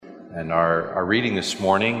And our reading this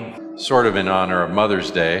morning, sort of in honor of Mother's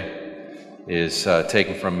Day, is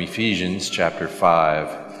taken from Ephesians chapter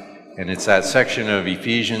 5. And it's that section of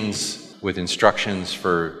Ephesians with instructions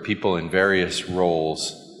for people in various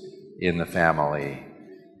roles in the family.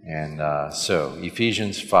 And so,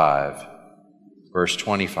 Ephesians 5, verse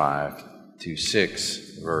 25 to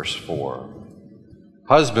 6, verse 4.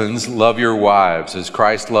 Husbands, love your wives as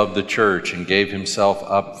Christ loved the church and gave himself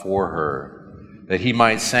up for her, that he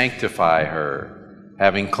might sanctify her,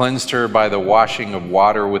 having cleansed her by the washing of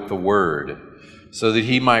water with the word, so that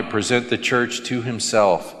he might present the church to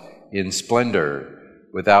himself in splendor,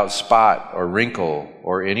 without spot or wrinkle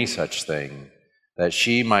or any such thing, that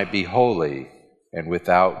she might be holy and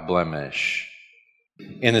without blemish.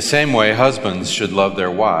 In the same way, husbands should love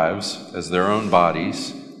their wives as their own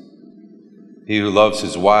bodies. He who loves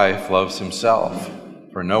his wife loves himself,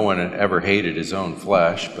 for no one ever hated his own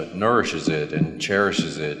flesh, but nourishes it and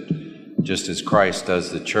cherishes it, just as Christ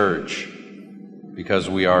does the church, because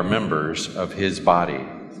we are members of his body.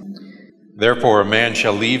 Therefore a man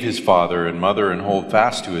shall leave his father and mother and hold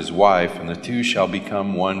fast to his wife, and the two shall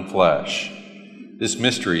become one flesh. This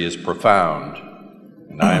mystery is profound,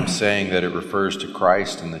 and I am saying that it refers to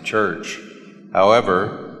Christ and the church.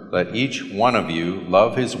 However, let each one of you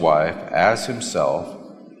love his wife as himself,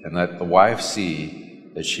 and let the wife see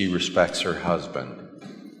that she respects her husband.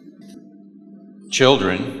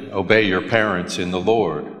 Children, obey your parents in the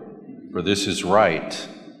Lord, for this is right.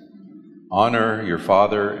 Honor your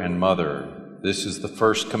father and mother. This is the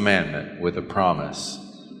first commandment with a promise,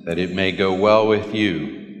 that it may go well with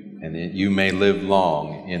you, and that you may live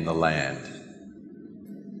long in the land.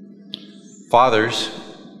 Fathers,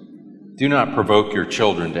 do not provoke your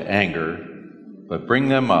children to anger, but bring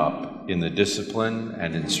them up in the discipline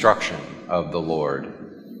and instruction of the Lord.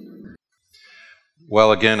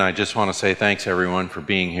 Well, again, I just want to say thanks, everyone, for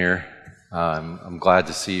being here. I'm glad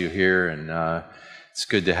to see you here, and it's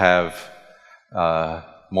good to have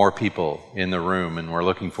more people in the room, and we're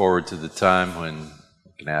looking forward to the time when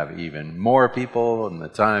we can have even more people, and the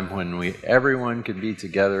time when everyone can be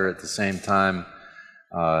together at the same time.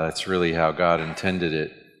 It's really how God intended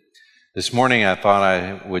it. This morning I thought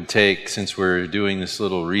I would take, since we're doing this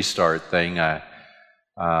little restart thing, I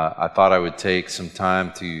thought I would take some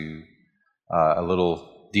time to a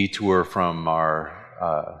little detour from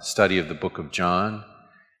our study of the book of John,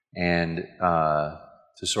 and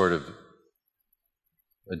to sort of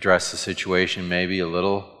address the situation maybe a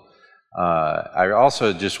little. I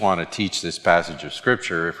also just want to teach this passage of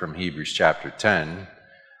Scripture from Hebrews chapter 10,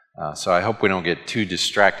 so I hope we don't get too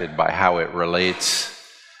distracted by how it relates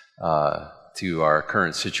to our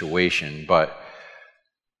current situation. But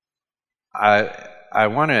I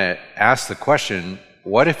want to ask the question,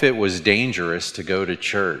 what if it was dangerous to go to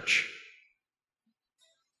church?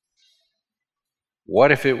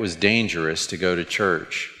 What if it was dangerous to go to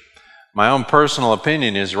church? My own personal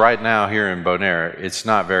opinion is right now here in Bonaire, it's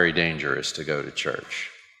not very dangerous to go to church.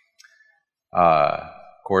 Of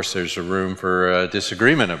course, there's a room for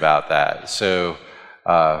disagreement about that. So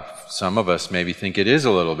some of us maybe think it is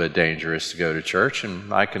a little bit dangerous to go to church,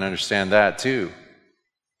 and I can understand that too.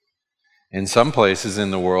 In some places in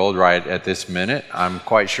the world right at this minute, I'm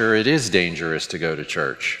quite sure it is dangerous to go to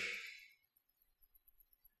church.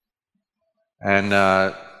 And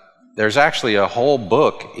there's actually a whole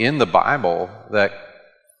book in the Bible that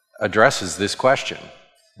addresses this question,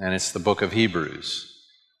 and it's the book of Hebrews.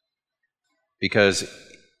 Because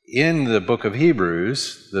in the book of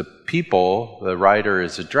Hebrews, the people the writer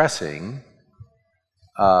is addressing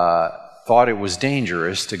thought it was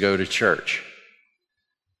dangerous to go to church.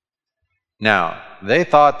 Now, they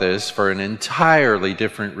thought this for an entirely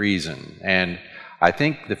different reason, and I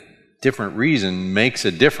think the different reason makes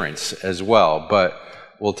a difference as well, but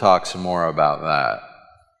we'll talk some more about that.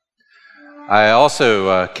 I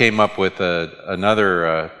also came up with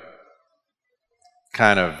another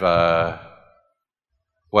kind of,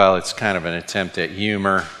 well, it's kind of an attempt at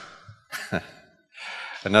humor.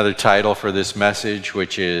 Another title for this message,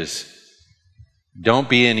 which is, Don't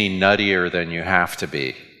Be Any Nuttier Than You Have to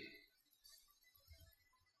Be.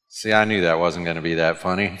 See, I knew that wasn't going to be that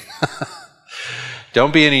funny.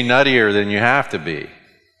 Don't be any nuttier than you have to be.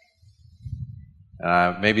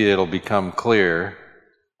 Maybe it'll become clear.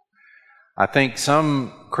 I think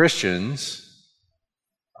some Christians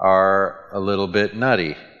are a little bit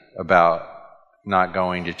nutty about not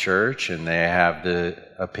going to church, and they have the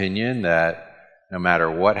opinion that no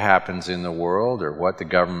matter what happens in the world or what the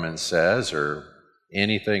government says or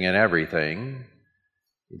anything and everything,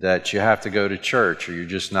 that you have to go to church or you're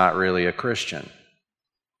just not really a Christian.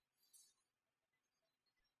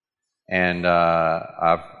 And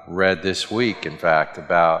I've read this week, in fact,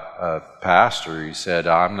 about a pastor who said,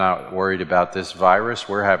 I'm not worried about this virus.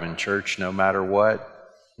 We're having church no matter what,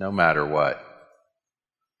 no matter what.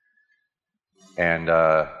 And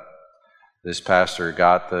this pastor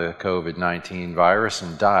got the COVID-19 virus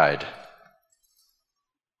and died.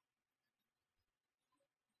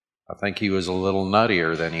 I think he was a little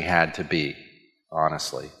nuttier than he had to be,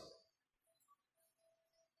 honestly.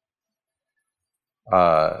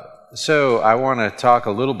 So I want to talk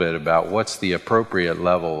a little bit about what's the appropriate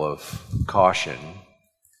level of caution.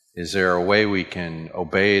 Is there a way we can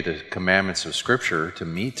obey the commandments of Scripture to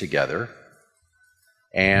meet together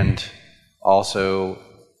and also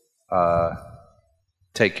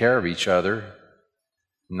take care of each other,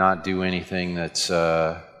 not do anything that's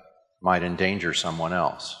might endanger someone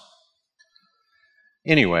else?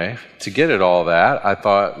 Anyway, to get at all that, I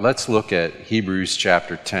thought let's look at Hebrews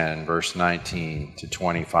chapter 10, verse 19 to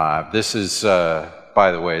 25. This is,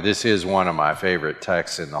 by the way, this is one of my favorite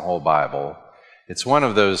texts in the whole Bible. It's one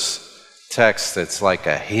of those texts that's like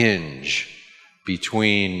a hinge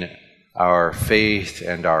between our faith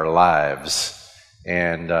and our lives.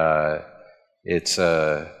 And it's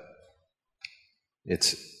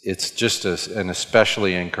just an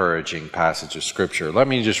especially encouraging passage of Scripture. Let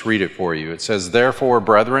me just read it for you. It says, "Therefore,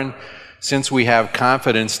 brethren, since we have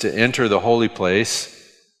confidence to enter the holy place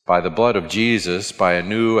by the blood of Jesus, by a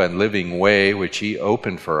new and living way which he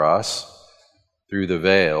opened for us through the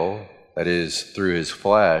veil, that is, through his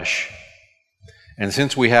flesh, and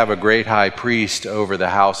since we have a great high priest over the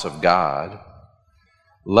house of God,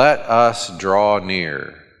 let us draw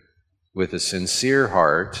near with a sincere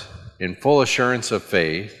heart, in full assurance of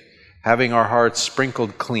faith, having our hearts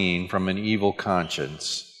sprinkled clean from an evil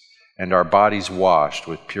conscience, and our bodies washed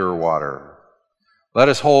with pure water. Let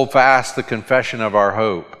us hold fast the confession of our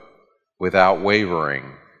hope without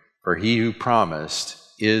wavering, for he who promised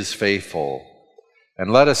is faithful.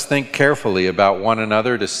 And let us think carefully about one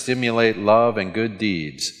another to stimulate love and good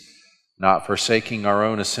deeds, not forsaking our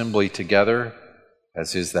own assembly together,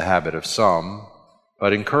 as is the habit of some,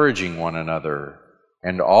 but encouraging one another,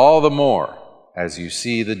 and all the more as you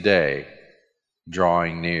see the day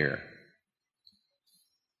drawing near."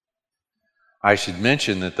 I should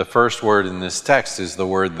mention that the first word in this text is the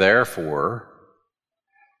word therefore,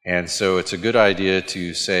 and so it's a good idea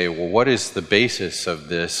to say, well, what is the basis of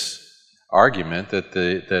this argument that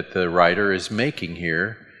the writer is making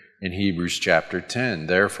here in Hebrews chapter 10?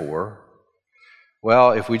 Therefore,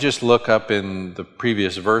 well, if we just look up in the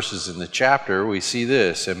previous verses in the chapter, we see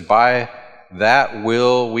this, "And by that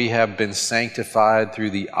will we have been sanctified through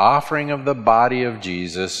the offering of the body of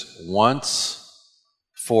Jesus once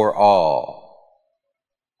for all."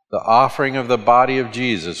 The offering of the body of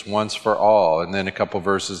Jesus once for all. And then a couple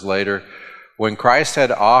verses later, "When Christ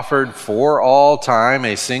had offered for all time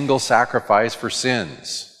a single sacrifice for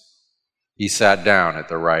sins, he sat down at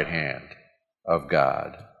the right hand of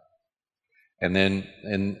God." And then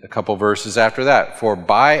in a couple verses after that, "For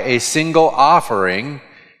by a single offering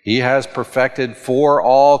he has perfected for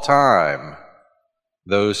all time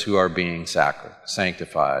those who are being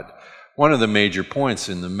sanctified." One of the major points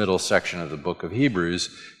in the middle section of the book of Hebrews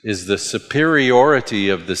is the superiority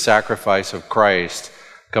of the sacrifice of Christ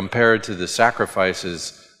compared to the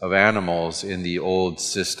sacrifices of animals in the old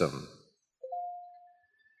system.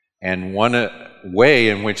 And one way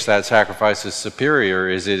in which that sacrifice is superior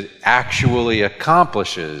is it actually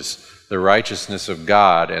accomplishes the righteousness of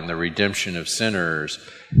God and the redemption of sinners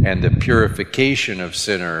and the purification of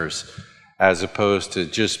sinners, as opposed to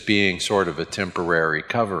just being sort of a temporary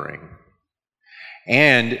covering.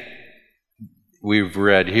 And we've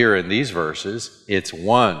read here in these verses, it's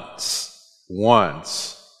once,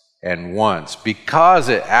 and once. Because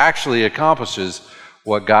it actually accomplishes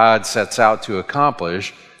what God sets out to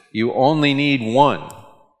accomplish, you only need one.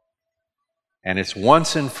 And it's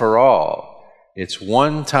once and for all. It's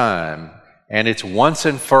one time. And it's once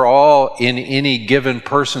and for all in any given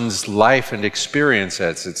person's life and experience,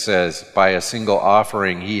 as it says, by a single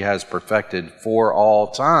offering he has perfected for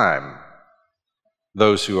all time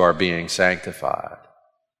those who are being sanctified.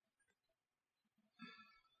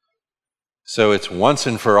 So it's once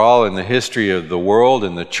and for all in the history of the world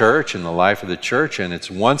and the church and the life of the church, and it's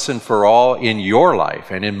once and for all in your life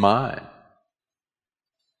and in mine.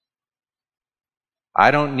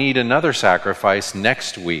 I don't need another sacrifice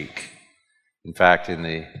next week. In fact, in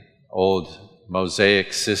the old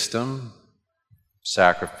Mosaic system,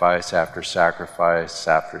 sacrifice after sacrifice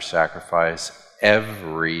after sacrifice,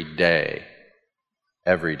 every day.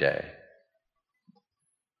 Every day.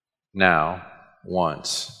 Now,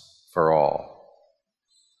 once for all.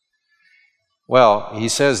 Well, he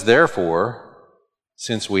says, therefore,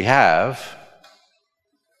 since we have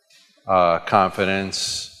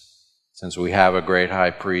confidence, since we have a great high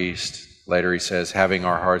priest, later he says, having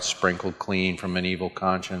our hearts sprinkled clean from an evil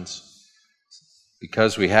conscience,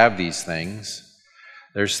 because we have these things,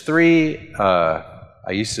 there's three, I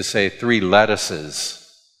used to say 3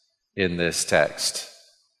 lettuces in this text.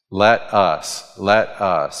 Let us, let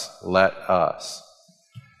us, let us.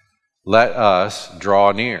 Let us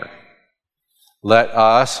draw near. Let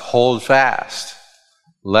us hold fast.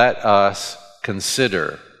 Let us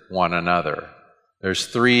consider one another. There's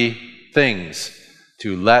 3 things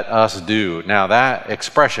to let us do. Now that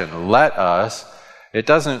expression, let us, it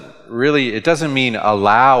doesn't mean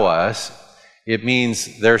allow us. It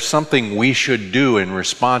means there's something we should do in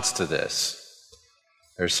response to this.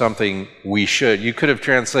 There's something we should. You could have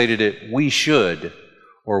translated it, we should,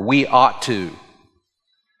 or we ought to.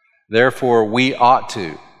 Therefore, we ought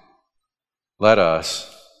to. Let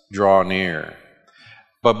us draw near.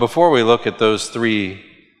 But before we look at those 3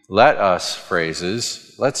 let us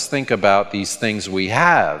phrases, let's think about these things we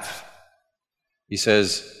have. He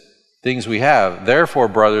says, things we have. Therefore,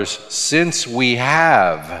 brothers, since we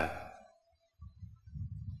have.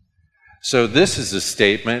 So this is a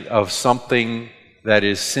statement of something that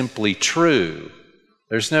is simply true.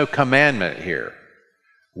 There's no commandment here.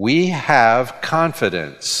 We have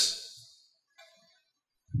confidence.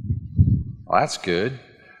 Well, that's good.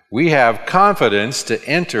 We have confidence to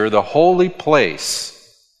enter the holy place.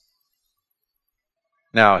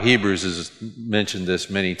 Now, Hebrews has mentioned this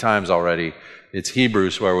many times already. It's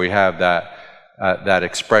Hebrews where we have that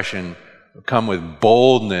expression, come with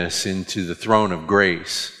boldness into the throne of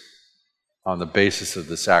grace on the basis of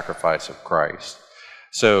the sacrifice of Christ.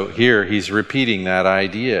 So here he's repeating that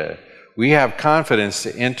idea. We have confidence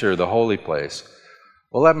to enter the holy place.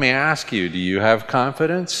 Well, let me ask you, do you have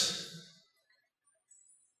confidence?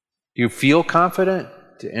 Do you feel confident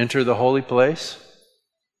to enter the holy place?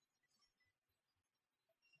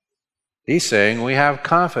 He's saying we have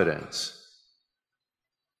confidence.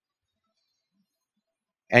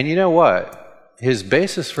 And you know what? His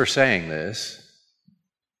basis for saying this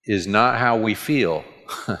is not how we feel.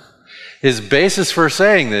 His basis for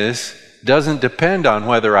saying this doesn't depend on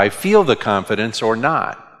whether I feel the confidence or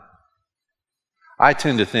not. I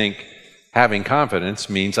tend to think having confidence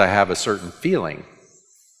means I have a certain feeling.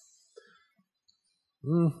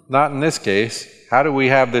 Not in this case. How do we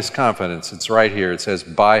have this confidence? It's right here. It says,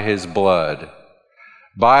 by his blood.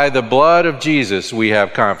 By the blood of Jesus, we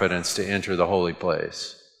have confidence to enter the holy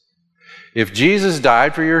place. If Jesus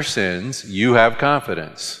died for your sins, you have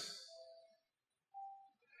confidence.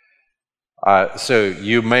 So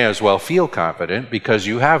you may as well feel confident because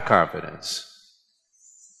you have confidence.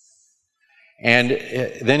 And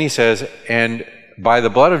then he says, and by the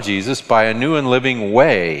blood of Jesus, by a new and living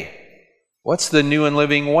way. What's the new and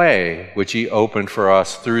living way which he opened for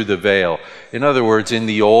us through the veil? In other words, in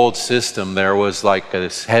the old system, there was like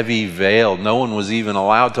this heavy veil. No one was even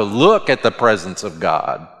allowed to look at the presence of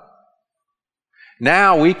God.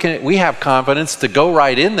 Now we have confidence to go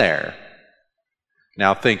right in there.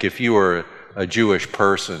 Now think, if you were a Jewish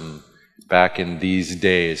person back in these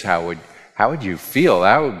days, how would you feel?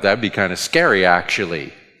 That'd be kind of scary,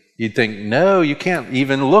 actually. You'd think, no, you can't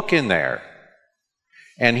even look in there.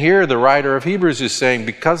 And here the writer of Hebrews is saying,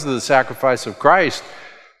 because of the sacrifice of Christ,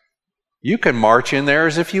 you can march in there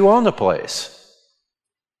as if you own the place.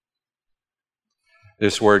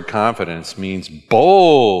 This word confidence means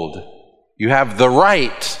bold. You have the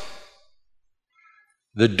right.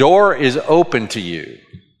 The door is open to you.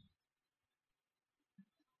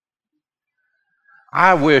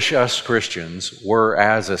 I wish us Christians were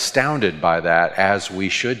as astounded by that as we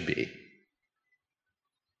should be.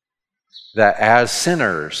 That as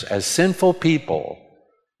sinners, as sinful people,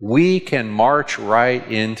 we can march right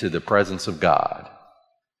into the presence of God.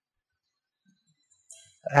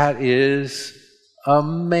 That is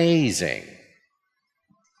amazing.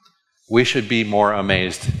 We should be more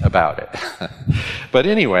amazed about it. But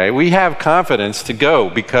anyway, we have confidence to go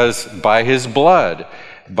because by his blood,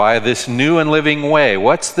 by this new and living way.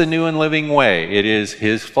 What's the new and living way? It is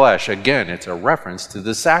his flesh. Again, it's a reference to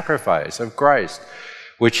the sacrifice of Christ,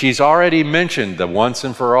 which he's already mentioned, the once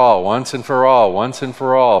and for all, once and for all, once and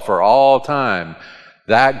for all time.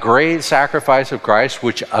 That great sacrifice of Christ,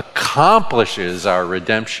 which accomplishes our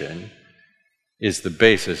redemption, is the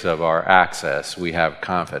basis of our access. We have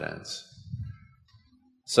confidence.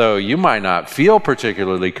 So you might not feel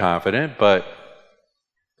particularly confident, but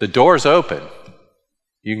the door's open.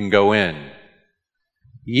 You can go in.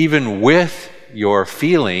 Even with your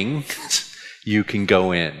feelings, you can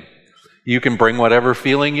go in. You can bring whatever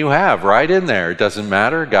feeling you have right in there. It doesn't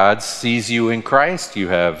matter. God sees you in Christ. You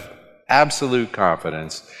have absolute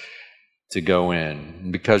confidence to go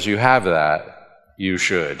in. Because you have that, you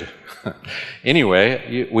should.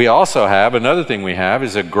 Anyway, we also have, another thing we have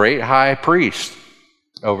is a great high priest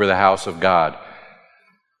over the house of God.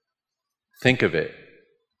 Think of it.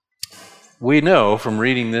 We know from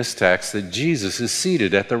reading this text that Jesus is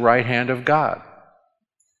seated at the right hand of God.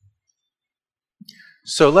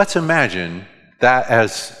 So let's imagine that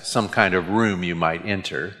as some kind of room you might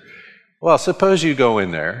enter. Well, suppose you go in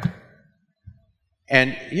there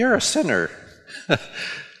and you're a sinner.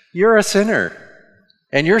 You're a sinner.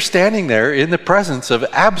 And you're standing there in the presence of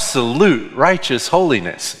absolute righteous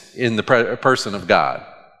holiness in the person of God.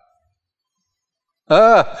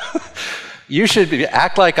 You should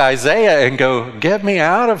act like Isaiah and go, get me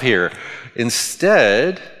out of here.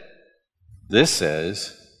 Instead, this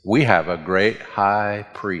says, we have a great high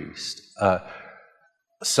priest,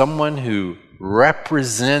 someone who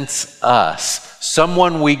represents us,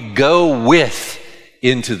 someone we go with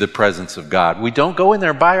into the presence of God. We don't go in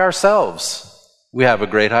there by ourselves. We have a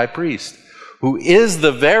great high priest who is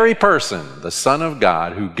the very person, the Son of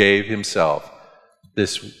God, who gave himself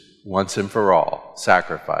this once and for all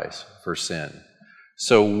sacrifice for sin.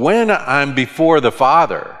 So when I'm before the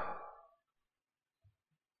Father,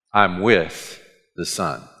 I'm with the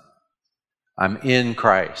Son. I'm in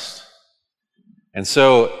Christ. And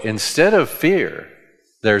so instead of fear,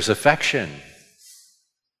 there's affection.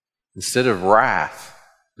 Instead of wrath,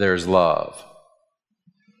 there's love.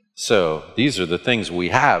 So these are the things we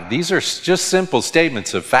have. These are just simple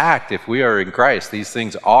statements of fact. If we are in Christ, these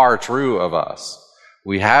things are true of us.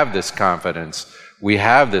 We have this confidence. We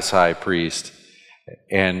have this high priest.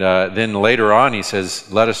 And then later on he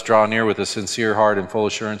says, let us draw near with a sincere heart and full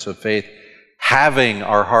assurance of faith, having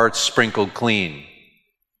our hearts sprinkled clean,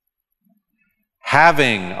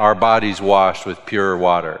 having our bodies washed with pure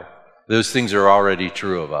water. Those things are already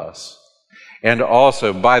true of us. And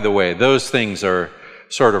also, by the way, those things are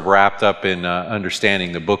sort of wrapped up in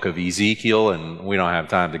understanding the book of Ezekiel, and we don't have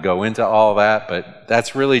time to go into all that, but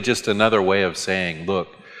that's really just another way of saying, look,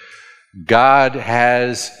 God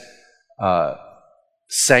has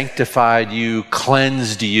sanctified you,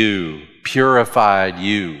 cleansed you, purified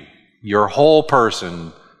you, your whole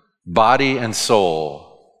person, body and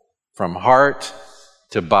soul, from heart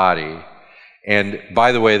to body. And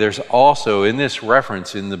by the way, there's also in this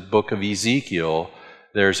reference in the book of Ezekiel,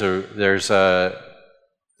 there's a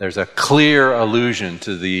clear allusion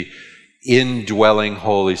to the indwelling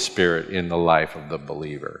Holy Spirit in the life of the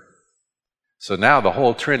believer. So now the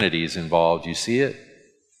whole Trinity is involved. You see it?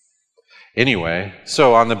 Anyway,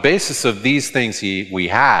 so on the basis of these things we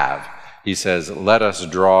have, he says, let us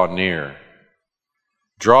draw near.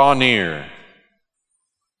 Draw near.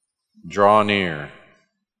 Draw near.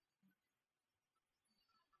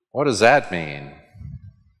 What does that mean?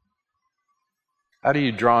 How do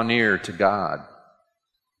you draw near to God?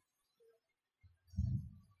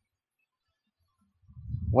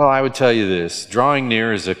 Well, I would tell you this. Drawing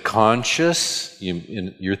near is a conscious,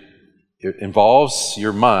 it involves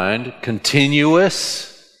your mind,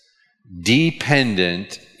 continuous,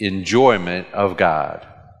 dependent enjoyment of God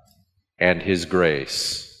and His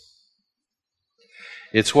grace.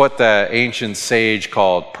 It's what the ancient sage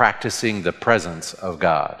called practicing the presence of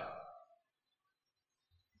God.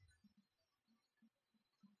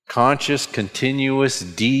 Conscious, continuous,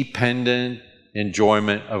 dependent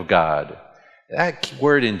enjoyment of God. That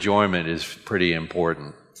word enjoyment is pretty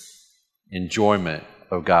important. Enjoyment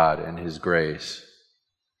of God and His grace.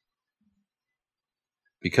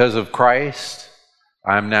 Because of Christ,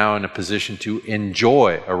 I'm now in a position to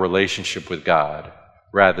enjoy a relationship with God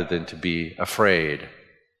rather than to be afraid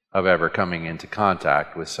of ever coming into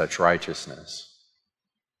contact with such righteousness.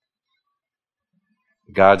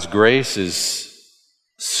 God's grace is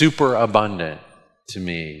superabundant to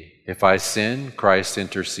me. If I sin, Christ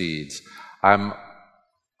intercedes.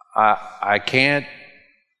 I can't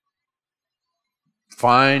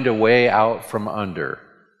find a way out from under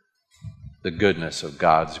the goodness of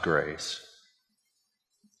God's grace.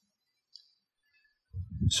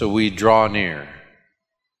 So we draw near.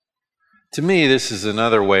 To me, this is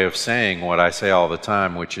another way of saying what I say all the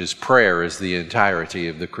time, which is prayer is the entirety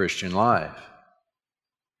of the Christian life.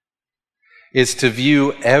 It's to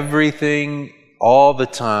view everything all the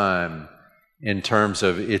time in terms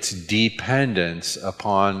of its dependence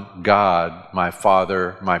upon God, my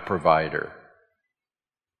Father, my provider.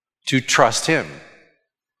 To trust Him.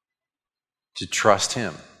 To trust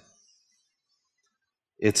Him.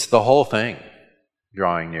 It's the whole thing,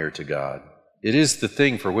 drawing near to God. It is the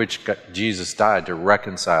thing for which Jesus died, to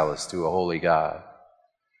reconcile us to a holy God,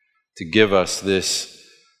 to give us this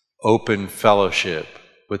open fellowship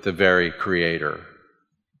with the very Creator.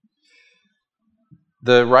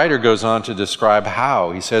 The writer goes on to describe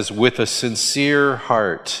how. He says, with a sincere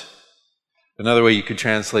heart. Another way you could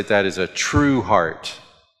translate that is a true heart.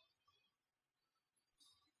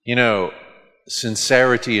 You know,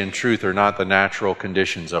 sincerity and truth are not the natural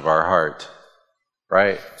conditions of our heart,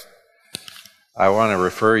 right? I want to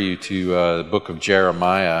refer you to the book of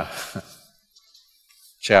Jeremiah,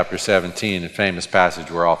 chapter 17, a famous passage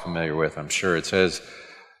we're all familiar with, I'm sure. It says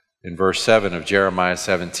in verse 7 of Jeremiah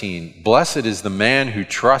 17, "Blessed is the man who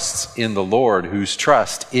trusts in the Lord, whose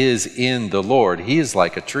trust is in the Lord. He is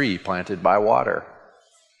like a tree planted by water,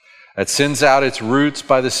 that sends out its roots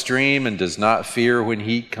by the stream and does not fear when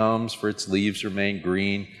heat comes, for its leaves remain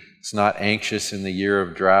green. It's not anxious in the year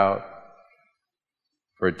of drought,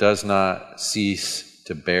 for it does not cease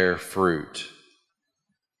to bear fruit."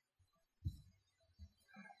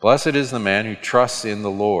 Blessed is the man who trusts in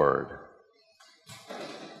the Lord.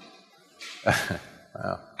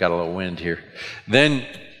 Well, got a little wind here. Then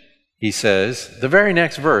he says, the very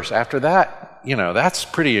next verse, after that, you know, that's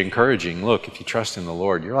pretty encouraging. Look, if you trust in the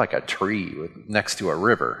Lord, you're like a tree next to a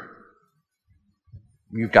river.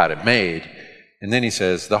 You've got it made. And then he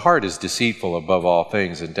says, the heart is deceitful above all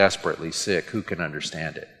things and desperately sick. Who can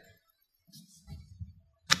understand it?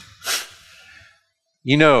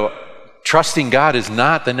 You know, trusting God is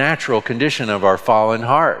not the natural condition of our fallen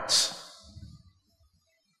hearts.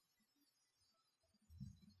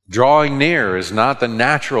 Drawing near is not the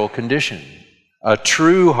natural condition. A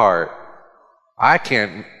true heart, I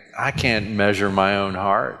can't measure my own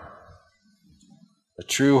heart. A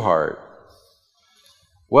true heart.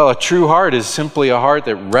 Well, a true heart is simply a heart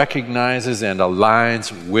that recognizes and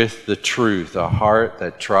aligns with the truth, a heart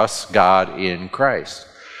that trusts God in Christ.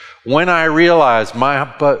 When I realize my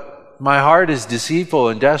heart is deceitful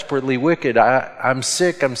and desperately wicked, I'm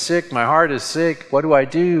sick, my heart is sick,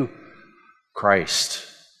 what do? Christ.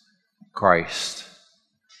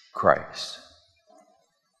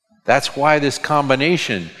 That's why this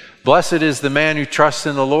combination, blessed is the man who trusts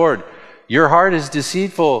in the Lord. Your heart is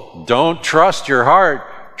deceitful. Don't trust your heart.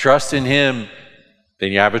 Trust in Him.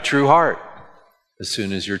 Then you have a true heart as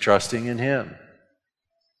soon as you're trusting in Him.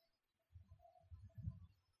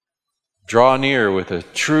 Draw near with a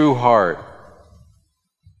true heart.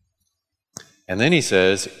 And then he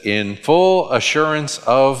says, in full assurance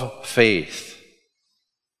of faith.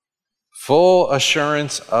 Full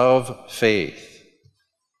assurance of faith.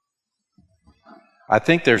 I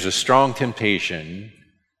think there's a strong temptation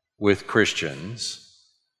with Christians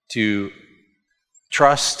to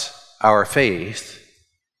trust our faith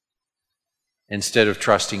instead of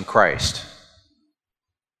trusting Christ.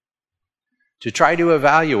 To try to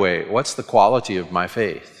evaluate, what's the quality of my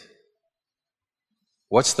faith?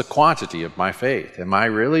 What's the quantity of my faith? Am I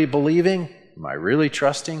really believing? Am I really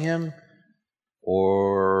trusting Him?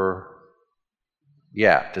 Or,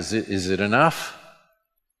 is it enough?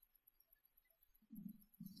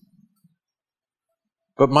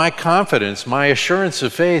 But my confidence, my assurance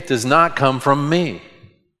of faith does not come from me.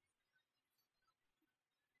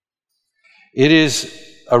 It is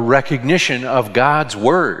a recognition of God's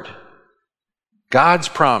word, God's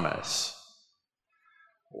promise.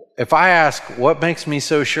 If I ask, what makes me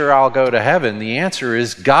so sure I'll go to heaven? The answer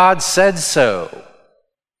is, God said so.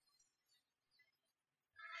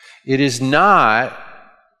 It is not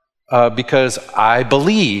because I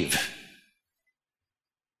believe.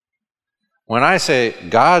 When I say,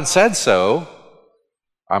 God said so,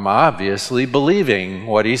 I'm obviously believing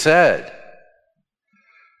what He said.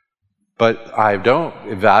 But I don't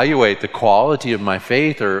evaluate the quality of my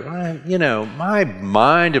faith or, my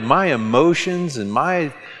mind and my emotions and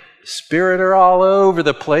my spirit are all over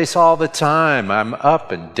the place all the time. I'm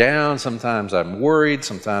up and down. Sometimes I'm worried.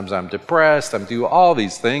 Sometimes I'm depressed. I'm doing all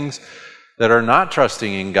these things that are not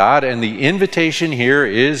trusting in God. And the invitation here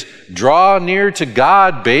is draw near to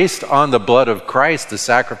God based on the blood of Christ, the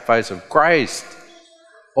sacrifice of Christ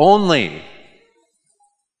only.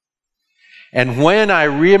 And when I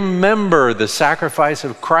remember the sacrifice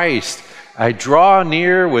of Christ, I draw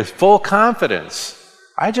near with full confidence.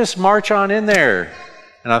 I just march on in there.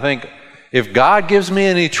 And I think, if God gives me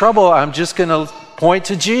any trouble, I'm just going to point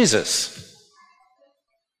to Jesus.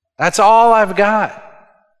 That's all I've got.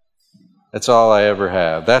 That's all I ever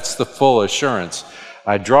have. That's the full assurance.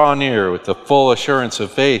 I draw near with the full assurance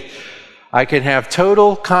of faith. I can have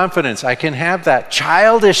total confidence. I can have that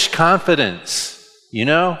childish confidence,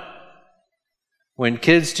 when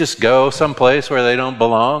kids just go someplace where they don't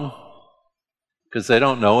belong, because they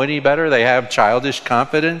don't know any better. They have childish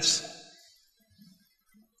confidence.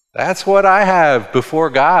 That's what I have before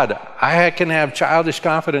God. I can have childish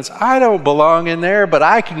confidence. I don't belong in there, but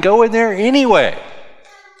I can go in there anyway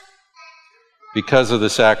because of the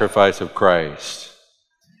sacrifice of Christ.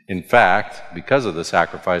 In fact, because of the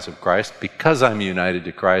sacrifice of Christ, because I'm united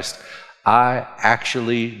to Christ, I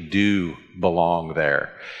actually do belong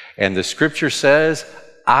there. And the scripture says,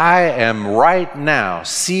 I am right now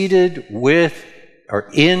seated with or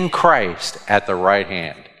in Christ at the right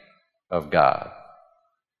hand of God.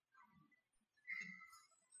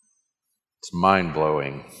 It's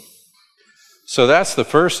mind-blowing. So that's the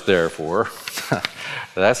first therefore.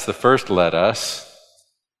 That's the first let us.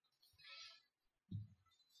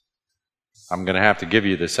 I'm going to have to give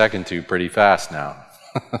you the second two pretty fast now.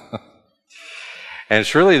 And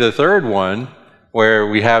it's really the third one where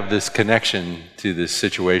we have this connection to this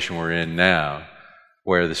situation we're in now,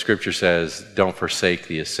 where the scripture says, don't forsake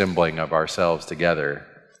the assembling of ourselves together.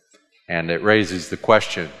 And it raises the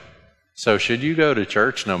question, so should you go to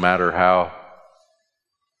church no matter how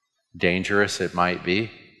dangerous it might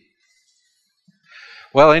be?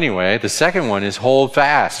 Well, anyway, the second one is hold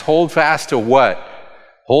fast. Hold fast to what?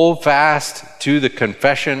 Hold fast to the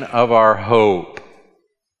confession of our hope.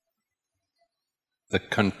 The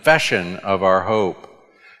confession of our hope.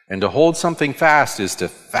 And to hold something fast is to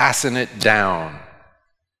fasten it down.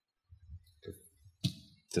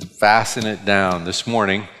 To fasten it down. This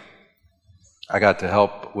morning, I got to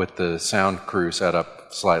help with the sound crew set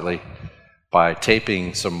up slightly by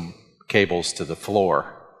taping some cables to the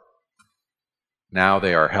floor. Now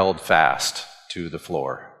they are held fast to the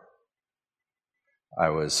floor. I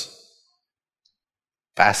was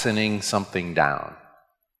fastening something down.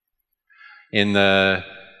 In the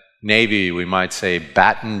Navy, we might say,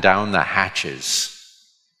 batten down the hatches.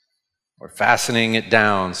 We're fastening it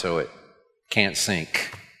down so it can't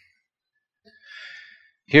sink.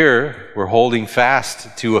 Here, we're holding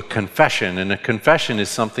fast to a confession, and a confession is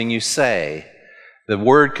something you say. The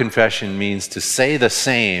word confession means to say the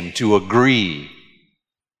same, to agree.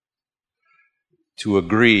 To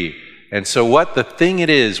agree. And so what the thing it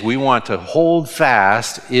is we want to hold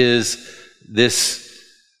fast is this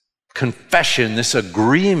confession, this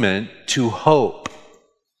agreement to hope.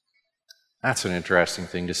 That's an interesting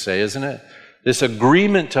thing to say, isn't it? This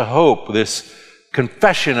agreement to hope, this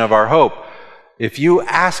confession of our hope. If you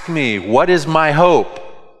ask me, what is my hope?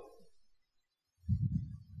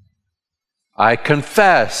 I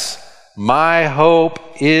confess my hope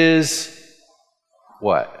is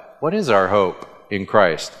what? What is our hope in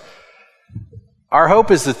Christ? Our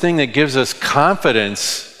hope is the thing that gives us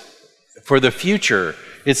confidence for the future.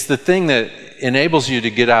 It's the thing that enables you to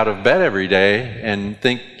get out of bed every day and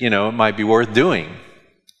think, it might be worth doing.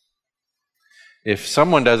 If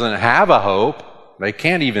someone doesn't have a hope, they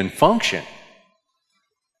can't even function.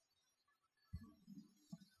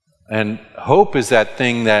 And hope is that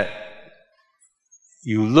thing that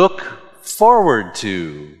you look forward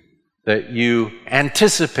to, that you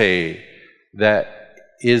anticipate, that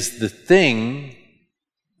is the thing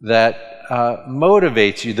that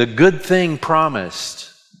motivates you, the good thing promised,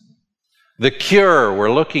 the cure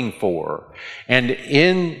we're looking for. And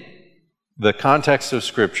in the context of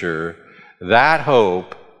Scripture, that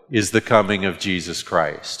hope is the coming of Jesus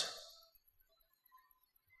Christ.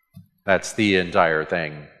 That's the entire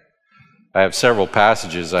thing. I have several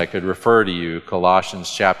passages I could refer to you. Colossians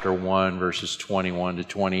chapter 1, verses 21 to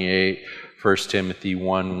 28, 1 Timothy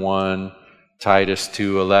 1:1, Titus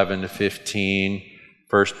 2:11 to 15,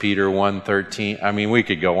 1 Peter 1:13. I mean, we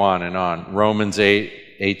could go on and on. Romans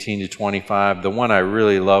 8:18 to 25. The one I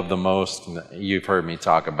really love the most, and you've heard me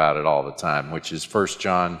talk about it all the time, which is 1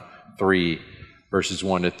 John 3, verses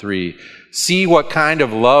 1 to 3. See what kind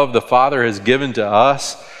of love the Father has given to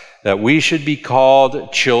us, that we should be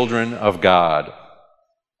called children of God.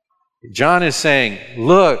 John is saying,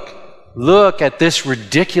 look at this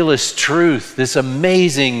ridiculous truth, this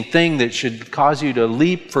amazing thing that should cause you to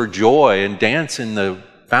leap for joy and dance in the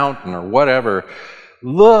fountain or whatever.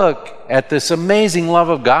 Look at this amazing love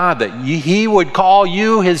of God that He would call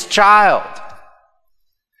you His child.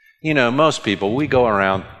 Most people, we go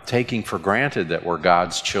around taking for granted that we're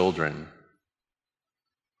God's children.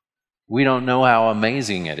 We don't know how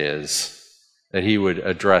amazing it is that He would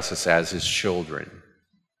address us as His children.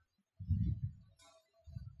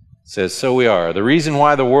 It says, so we are. The reason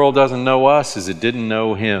why the world doesn't know us is it didn't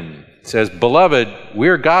know Him. It says, beloved,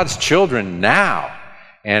 we're God's children now,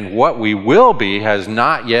 and what we will be has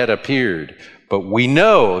not yet appeared. But we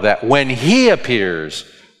know that when He appears,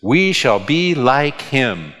 we shall be like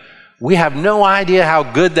Him. We have no idea how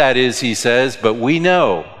good that is, he says, but we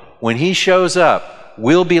know when he shows up,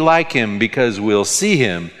 we'll be like him because we'll see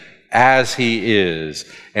him as he is.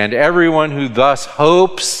 And everyone who thus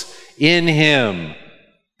hopes in him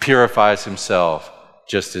purifies himself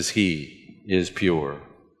just as he is pure.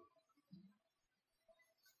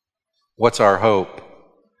 What's our hope?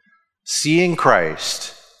 Seeing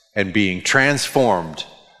Christ and being transformed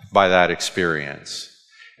by that experience.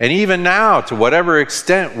 And even now, to whatever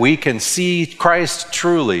extent we can see Christ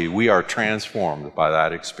truly, we are transformed by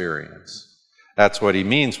that experience. That's what he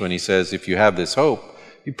means when he says, if you have this hope,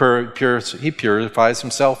 he purifies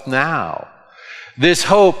himself now. This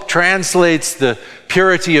hope translates the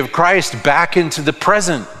purity of Christ back into the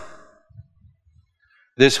present.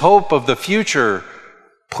 This hope of the future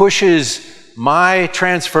pushes my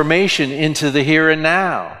transformation into the here and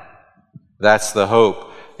now. That's the hope.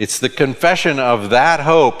 It's the confession of that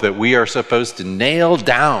hope that we are supposed to nail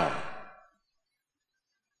down.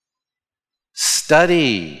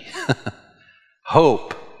 Study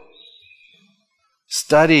hope.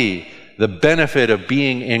 Study the benefit of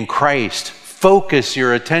being in Christ. Focus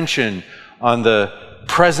your attention on the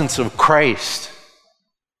presence of Christ.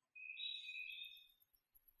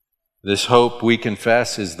 This hope, we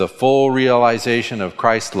confess, is the full realization of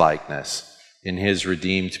Christ-likeness in his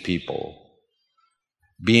redeemed people.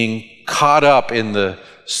 Being caught up in the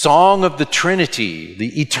song of the Trinity,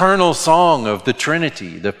 the eternal song of the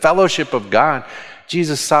Trinity, the fellowship of God.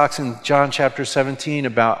 Jesus talks in John chapter 17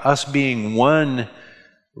 about us being one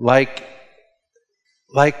like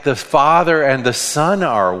the Father and the Son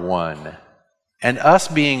are one, and us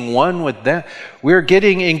being one with them. We're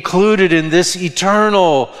getting included in this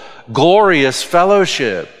eternal, glorious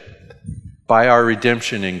fellowship by our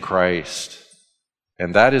redemption in Christ.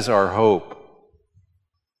 And that is our hope.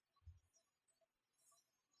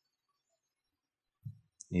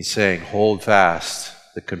 He's saying, hold fast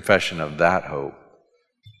the confession of that hope.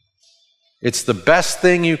 It's the best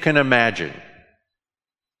thing you can imagine.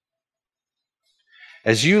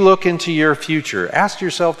 As you look into your future, ask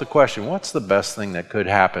yourself the question, what's the best thing that could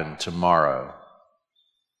happen tomorrow?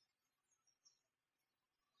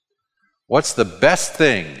 What's the best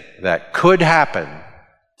thing that could happen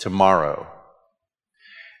tomorrow?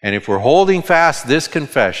 And if we're holding fast this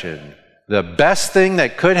confession, the best thing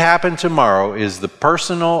that could happen tomorrow is the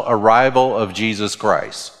personal arrival of Jesus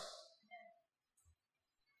Christ.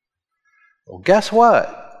 Well, guess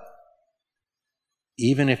what?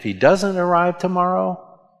 Even if he doesn't arrive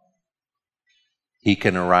tomorrow, he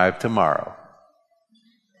can arrive tomorrow.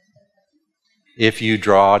 If you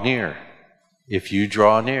draw near. If you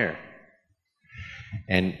draw near.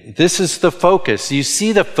 And this is the focus. You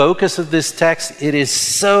see the focus of this text? It is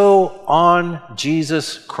so on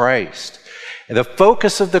Jesus Christ. The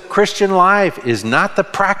focus of the Christian life is not the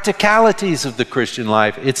practicalities of the Christian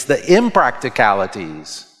life, it's the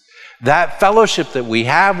impracticalities. That fellowship that we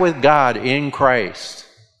have with God in Christ.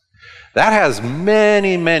 That has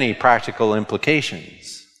many, many practical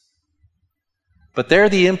implications. But they're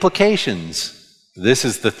the implications. This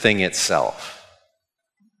is the thing itself.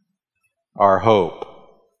 Our hope.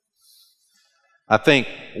 I think,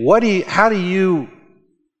 how do you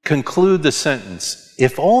conclude the sentence?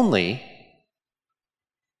 If only,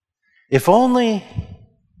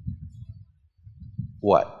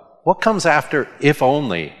 what? What comes after if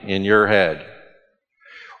only in your head?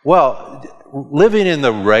 Well, living in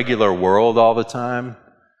the regular world all the time,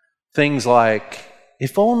 things like,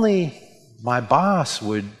 if only my boss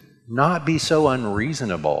would not be so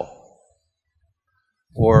unreasonable.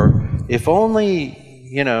 Or if only,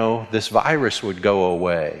 this virus would go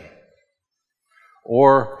away.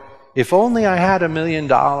 Or if only I had $1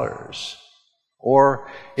 million.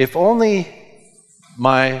 Or if only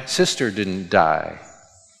my sister didn't die.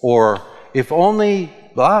 Or if only,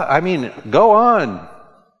 go on.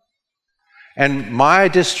 And my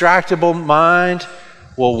distractible mind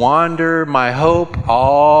will wander my hope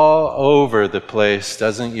all over the place,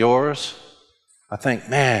 doesn't yours? I think,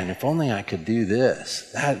 man, if only I could do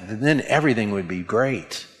this, then everything would be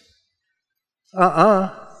great.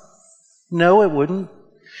 No, it wouldn't.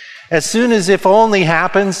 As soon as if only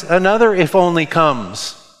happens, another if only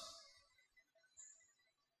comes.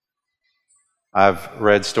 I've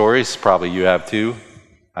read stories, probably you have too.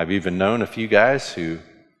 I've even known a few guys who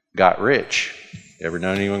got rich. You ever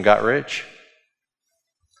known anyone got rich?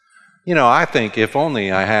 I think if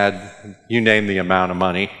only I had, you name the amount of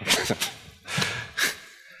money.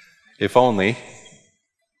 If only.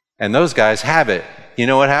 And those guys have it. You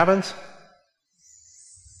know what happens?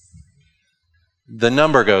 The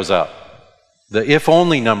number goes up. The if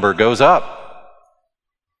only number goes up.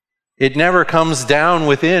 It never comes down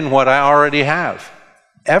within what I already have.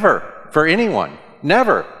 Ever. For anyone.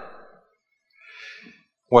 Never.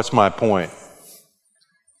 What's my point?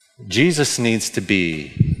 Jesus needs to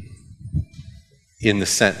be in the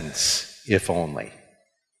sentence, if only.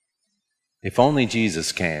 If only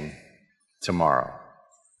Jesus came tomorrow.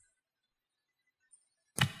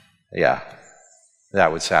 Yeah,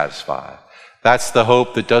 that would satisfy. That's the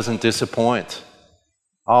hope that doesn't disappoint.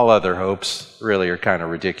 All other hopes really are kind of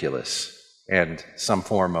ridiculous and some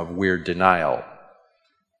form of weird denial.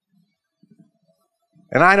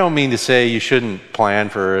 And I don't mean to say you shouldn't plan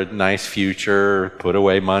for a nice future, put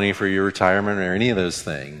away money for your retirement, or any of those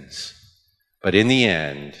things. But in the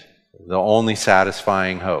end, the only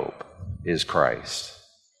satisfying hope is Christ.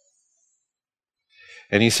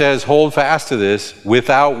 And he says, hold fast to this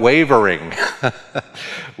without wavering.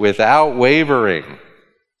 Without wavering.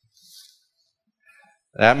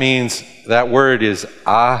 That means, that word is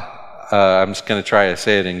I'm just going to try to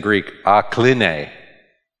say it in Greek, akline.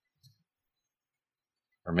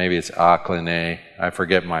 Or maybe it's akline. I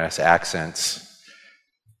forget my accents.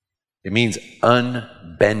 It means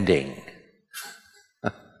unbending.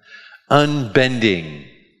 Unbending.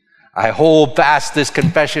 I hold fast this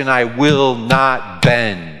confession, I will not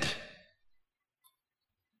bend.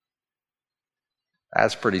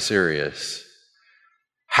 That's pretty serious.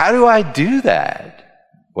 How do I do that?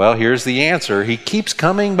 Well, here's the answer. He keeps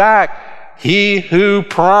coming back. He who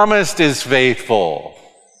promised is faithful.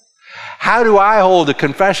 How do I hold a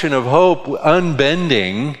confession of hope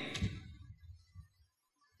unbending?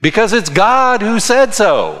 Because it's God who said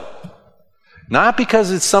so. Not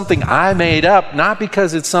because it's something I made up, not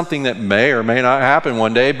because it's something that may or may not happen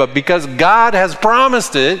one day, but because God has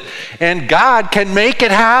promised it, and God can make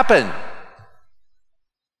it happen.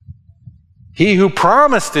 He who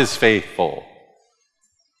promised is faithful.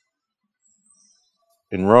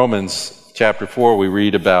 In Romans chapter 4, we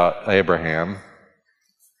read about Abraham.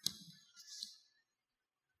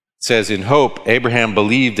 It says, in hope, Abraham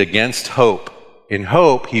believed against hope. In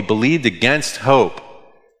hope, he believed against hope.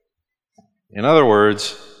 In other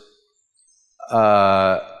words,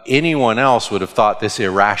 anyone else would have thought this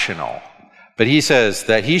irrational. But he says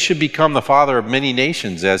that he should become the father of many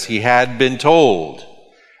nations as he had been told.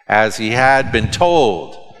 As he had been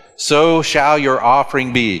told, so shall your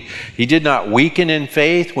offering be. He did not weaken in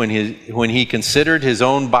faith when he considered his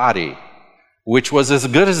own body, which was as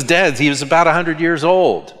good as dead. He was about 100 years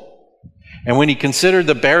old. And when he considered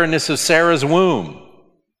the barrenness of Sarah's womb,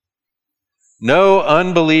 no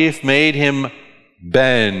unbelief made him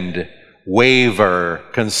bend, waver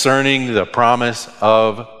concerning the promise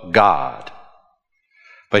of God.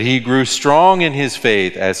 But he grew strong in his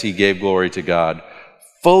faith as he gave glory to God,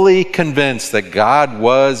 fully convinced that God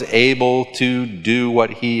was able to do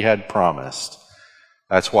what he had promised.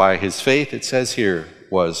 That's why his faith, it says here,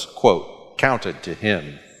 was, quote, counted to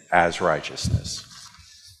him as righteousness.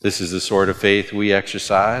 This is the sort of faith we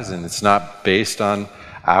exercise, and it's not based on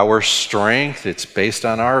our strength, it's based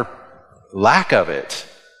on our lack of it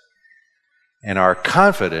and our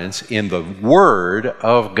confidence in the Word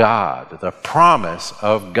of God, the promise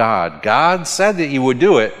of God. God said that he would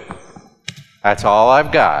do it. That's all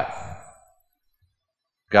I've got.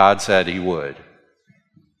 God said he would.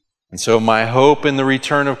 And so my hope in the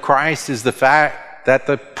return of Christ is the fact that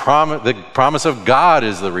the promise of God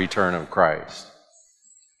is the return of Christ.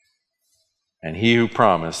 And he who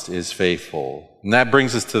promised is faithful. And that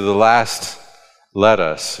brings us to the last let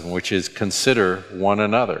us, which is consider one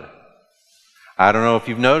another. I don't know if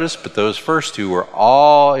you've noticed, but those first two are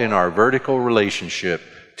all in our vertical relationship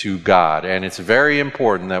to God. And it's very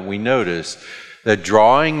important that we notice that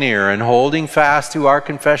drawing near and holding fast to our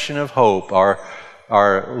confession of hope,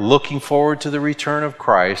 our looking forward to the return of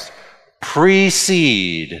Christ,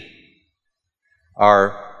 precede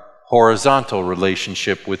our horizontal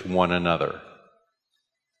relationship with one another.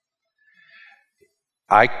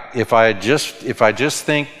 If I just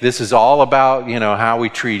think this is all about, how we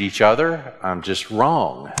treat each other, I'm just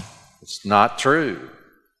wrong. It's not true.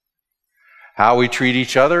 How we treat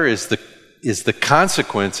each other is the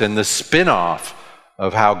consequence and the spin-off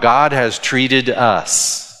of how God has treated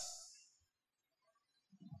us.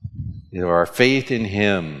 Our faith in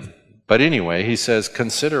him. But anyway, he says,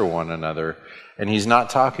 consider one another. And he's not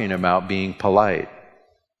talking about being polite.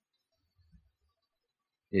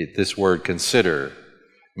 This word consider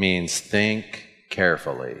means think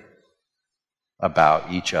carefully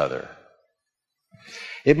about each other.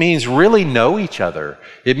 It means really know each other.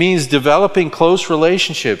 It means developing close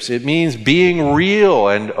relationships. It means being real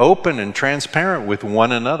and open and transparent with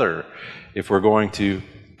one another. If we're going to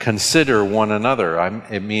consider one another,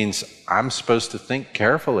 it means I'm supposed to think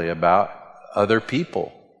carefully about other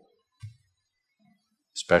people,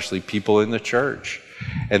 especially people in the church.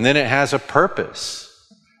 And then it has a purpose.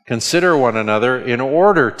 consider one another in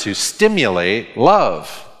order to stimulate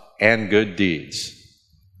love and good deeds.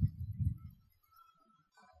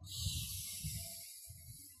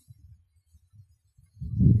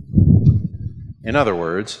 In other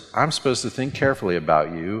words, I'm supposed to think carefully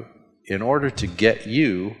about you in order to get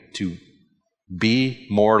you to be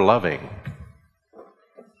more loving.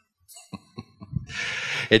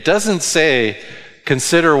 It doesn't say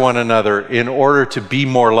consider one another in order to be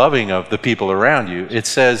more loving of the people around you. It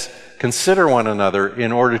says consider one another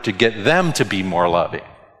in order to get them to be more loving.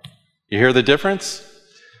 You hear the difference?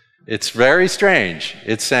 It's very strange.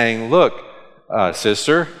 It's saying, look,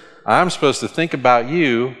 sister, I'm supposed to think about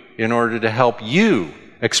you in order to help you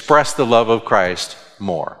express the love of Christ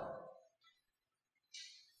more.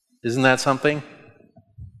 Isn't that something?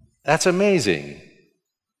 That's amazing.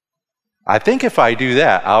 I think if I do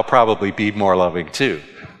that, I'll probably be more loving too.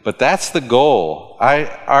 But that's the goal.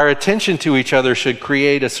 Our attention to each other should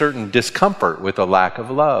create a certain discomfort with a lack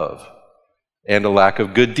of love and a lack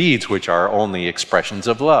of good deeds, which are only expressions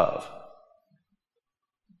of love.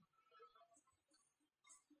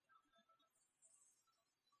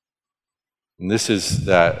 And this is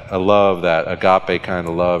a love, that agape kind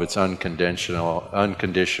of love. It's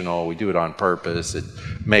unconditional. We do it on purpose. It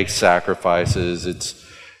makes sacrifices.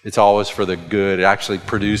 It's always for the good. It actually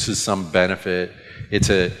produces some benefit. It's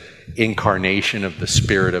an incarnation of the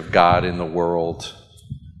Spirit of God in the world.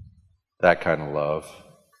 That kind of love.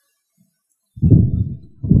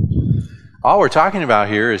 All we're talking about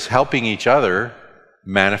here is helping each other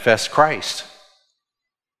manifest Christ.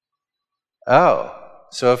 Oh.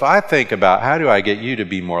 So if I think about how do I get you to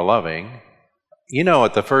be more loving, you know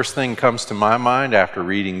what the first thing comes to my mind after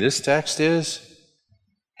reading this text is?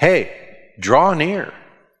 Hey, draw near.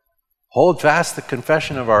 Hold fast the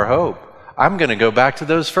confession of our hope. I'm going to go back to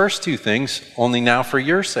those first two things, only now for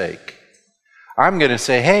your sake. I'm going to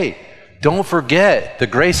say, hey, don't forget the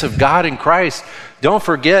grace of God in Christ. Don't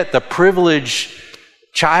forget the privileged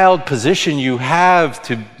child position you have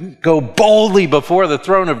to go boldly before the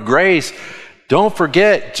throne of grace. Don't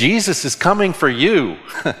forget, Jesus is coming for you.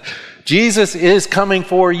 Jesus is coming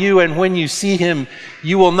for you, and when you see him,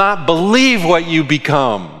 you will not believe what you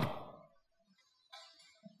become.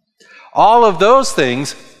 All of those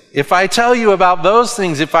things, if I tell you about those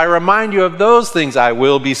things, if I remind you of those things, I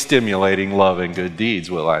will be stimulating love and good deeds,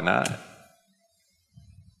 will I not?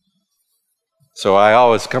 So I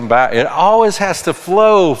always come back. It always has to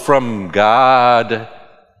flow from God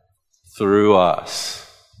through us.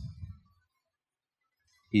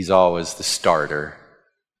 He's always the starter.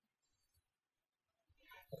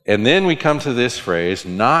 And then we come to this phrase,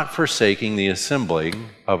 not forsaking the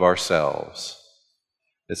assembling of ourselves.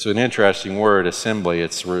 It's an interesting word, assembly.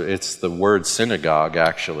 It's the word synagogue,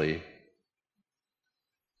 actually.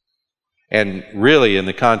 And really, in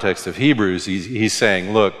the context of Hebrews, he's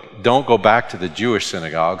saying, look, don't go back to the Jewish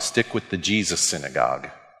synagogue, stick with the Jesus synagogue.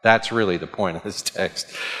 That's really the point of this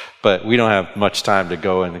text. But we don't have much time to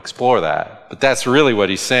go and explore that. But that's really what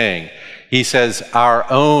he's saying. He says our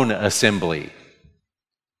own assembly.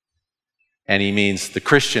 And he means the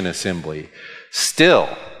Christian assembly. Still,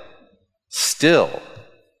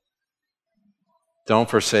 don't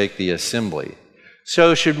forsake the assembly.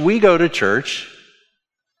 So should we go to church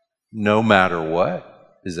no matter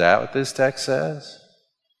what? Is that what this text says?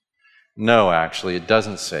 No, actually, it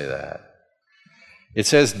doesn't say that. It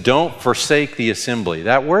says, don't forsake the assembly.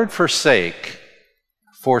 That word forsake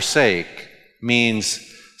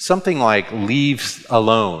means something like leave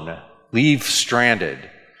alone, leave stranded.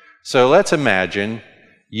 So let's imagine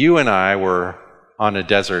you and I were on a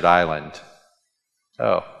desert island.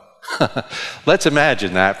 Oh, let's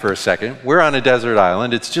imagine that for a second. We're on a desert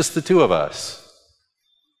island. It's just the two of us.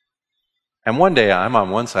 And one day I'm on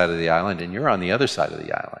one side of the island and you're on the other side of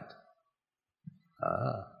the island.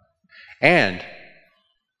 And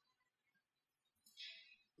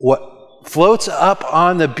what floats up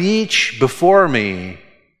on the beach before me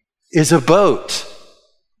is a boat.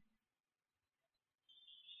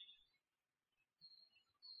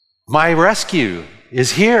 My rescue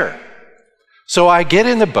is here. So I get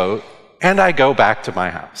in the boat and I go back to my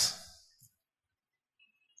house.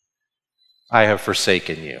 I have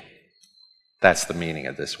forsaken you. That's the meaning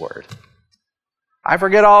of this word. I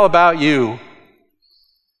forget all about you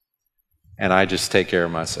and I just take care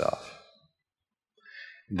of myself.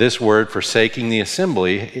 This word, forsaking the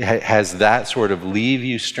assembly, has that sort of leave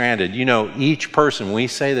you stranded. You know, each person, we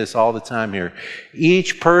say this all the time here,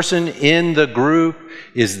 each person in the group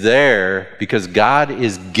is there because God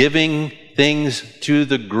is giving things to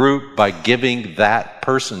the group by giving that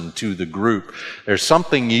person to the group. There's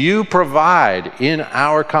something you provide in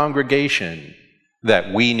our congregation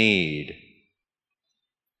that we need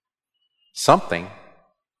something.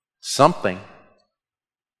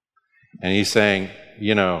 And he's saying,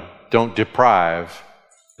 don't deprive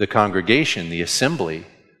the congregation, the assembly,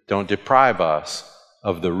 don't deprive us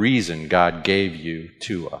of the reason God gave you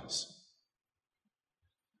to us.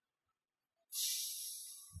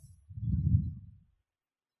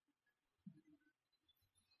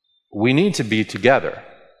 We need to be together.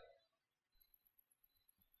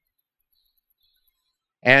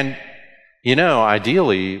 And,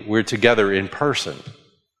 ideally, we're together in person.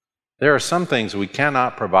 There are some things we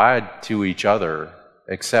cannot provide to each other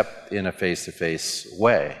except in a face-to-face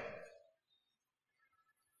way.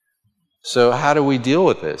 So how do we deal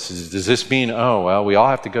with this? Does this mean, we all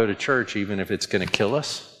have to go to church even if it's going to kill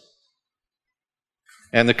us?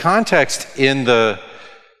 And the context in the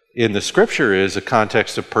scripture is a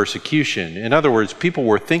context of persecution. In other words, people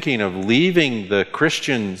were thinking of leaving the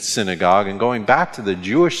Christian synagogue and going back to the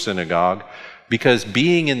Jewish synagogue because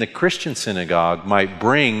being in the Christian synagogue might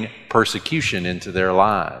bring persecution into their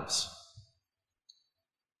lives.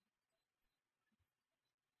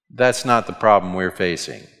 That's not the problem we're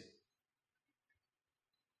facing.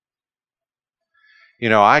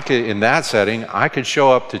 In that setting, I could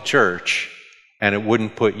show up to church and it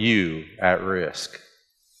wouldn't put you at risk.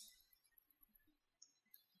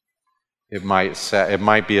 It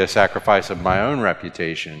might be a sacrifice of my own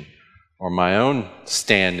reputation or my own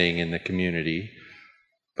standing in the community,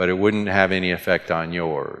 but it wouldn't have any effect on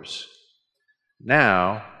yours.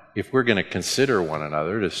 Now, if we're going to consider one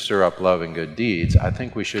another to stir up love and good deeds, I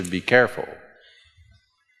think we should be careful.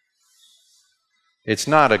 It's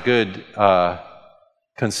not a good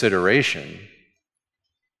consideration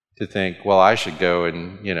to think, I should go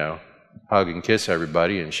and, hug and kiss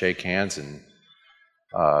everybody and shake hands and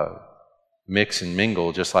mix and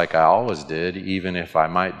mingle just like I always did, even if I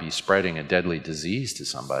might be spreading a deadly disease to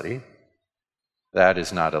somebody. That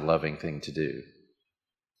is not a loving thing to do.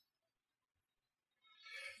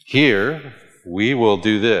 Here, we will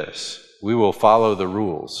do this. We will follow the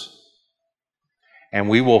rules. And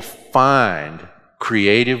we will find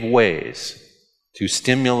creative ways to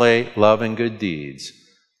stimulate love and good deeds,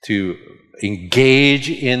 to engage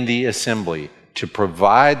in the assembly, to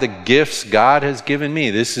provide the gifts God has given me.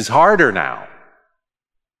 This is harder now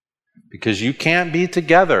because you can't be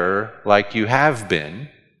together like you have been.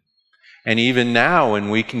 And even now when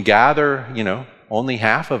we can gather, only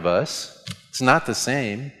half of us, it's not the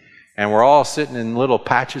same. And we're all sitting in little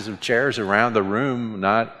patches of chairs around the room.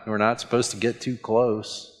 We're not supposed to get too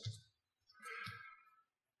close.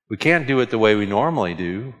 We can't do it the way we normally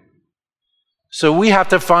do. So we have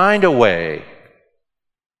to find a way.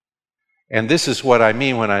 And this is what I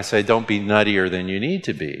mean when I say don't be nuttier than you need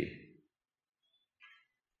to be.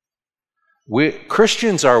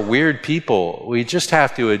 Christians are weird people. We just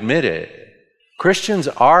have to admit it. Christians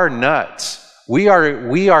are nuts. We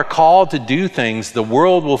are called to do things the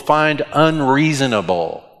world will find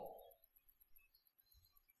unreasonable.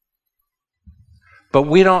 But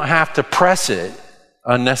we don't have to press it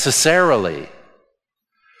unnecessarily.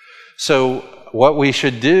 So what we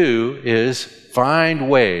should do is find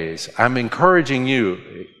ways. I'm encouraging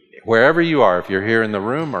you, wherever you are, if you're here in the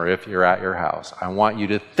room or if you're at your house, I want you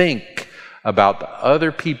to think about the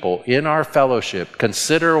other people in our fellowship.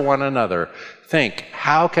 Consider one another. Think,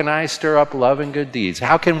 how can I stir up love and good deeds?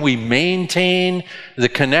 How can we maintain the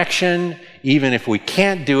connection even if we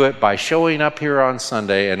can't do it by showing up here on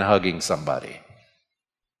Sunday and hugging somebody?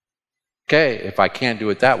 Okay, if I can't do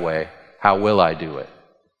it that way, how will I do it?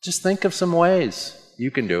 Just think of some ways you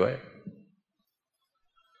can do it. It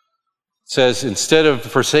says, instead of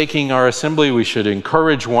forsaking our assembly, we should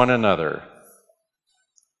encourage one another.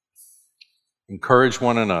 Encourage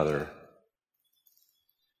one another.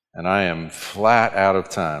 And I am flat out of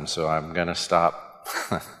time, so I'm going to stop.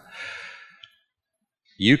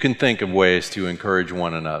 You can think of ways to encourage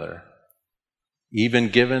one another, even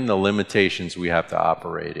given the limitations we have to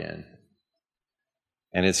operate in.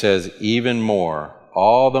 And it says, even more,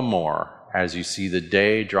 all the more, as you see the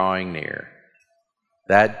day drawing near.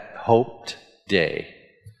 That hoped day,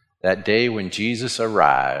 that day when Jesus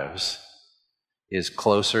arrives, is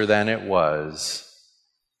closer than it was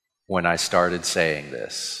when I started saying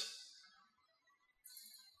this.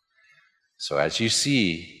 So as you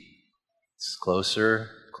see, it's closer,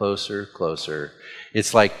 closer, closer.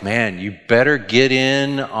 It's like, man, you better get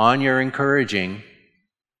in on your encouraging.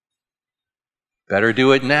 Better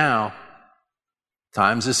do it now.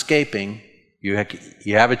 Time's escaping. You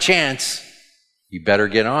have a chance. You better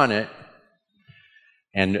get on it.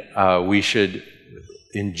 And we should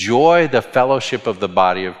enjoy the fellowship of the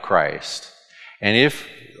body of Christ. And if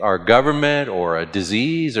our government or a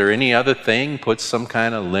disease or any other thing puts some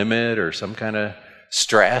kind of limit or some kind of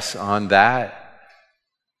stress on that,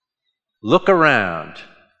 look around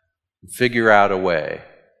and figure out a way.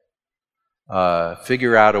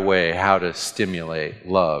 Figure out a way how to stimulate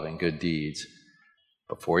love and good deeds.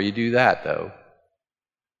 Before you do that, though,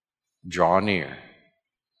 draw near.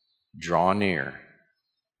 Draw near.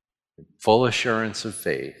 Full assurance of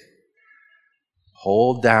faith.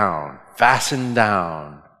 Hold down, fasten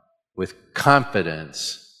down with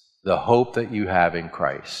confidence the hope that you have in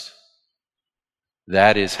Christ.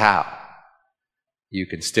 That is how you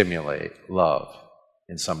can stimulate love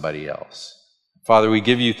in somebody else. Father, we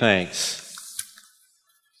give you thanks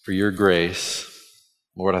for your grace.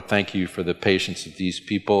 Lord, I thank you for the patience of these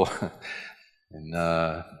people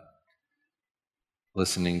and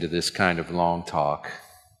listening to this kind of long talk.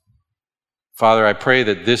 Father, I pray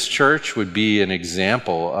that this church would be an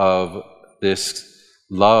example of this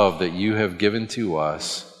love that you have given to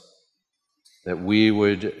us, that we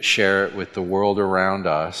would share it with the world around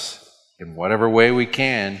us in whatever way we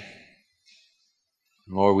can.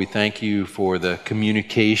 Lord, we thank you for the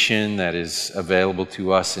communication that is available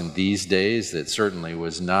to us in these days that certainly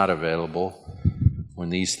was not available when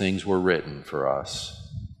these things were written for us.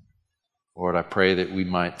 Lord, I pray that we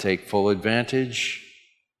might take full advantage.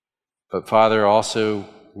 But Father, also,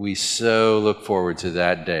 we so look forward to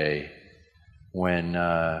that day when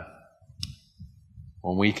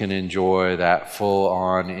we can enjoy that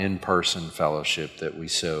full-on, in-person fellowship that we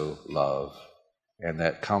so love and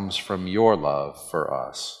that comes from your love for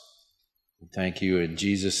us. We thank you in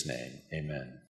Jesus' name. Amen.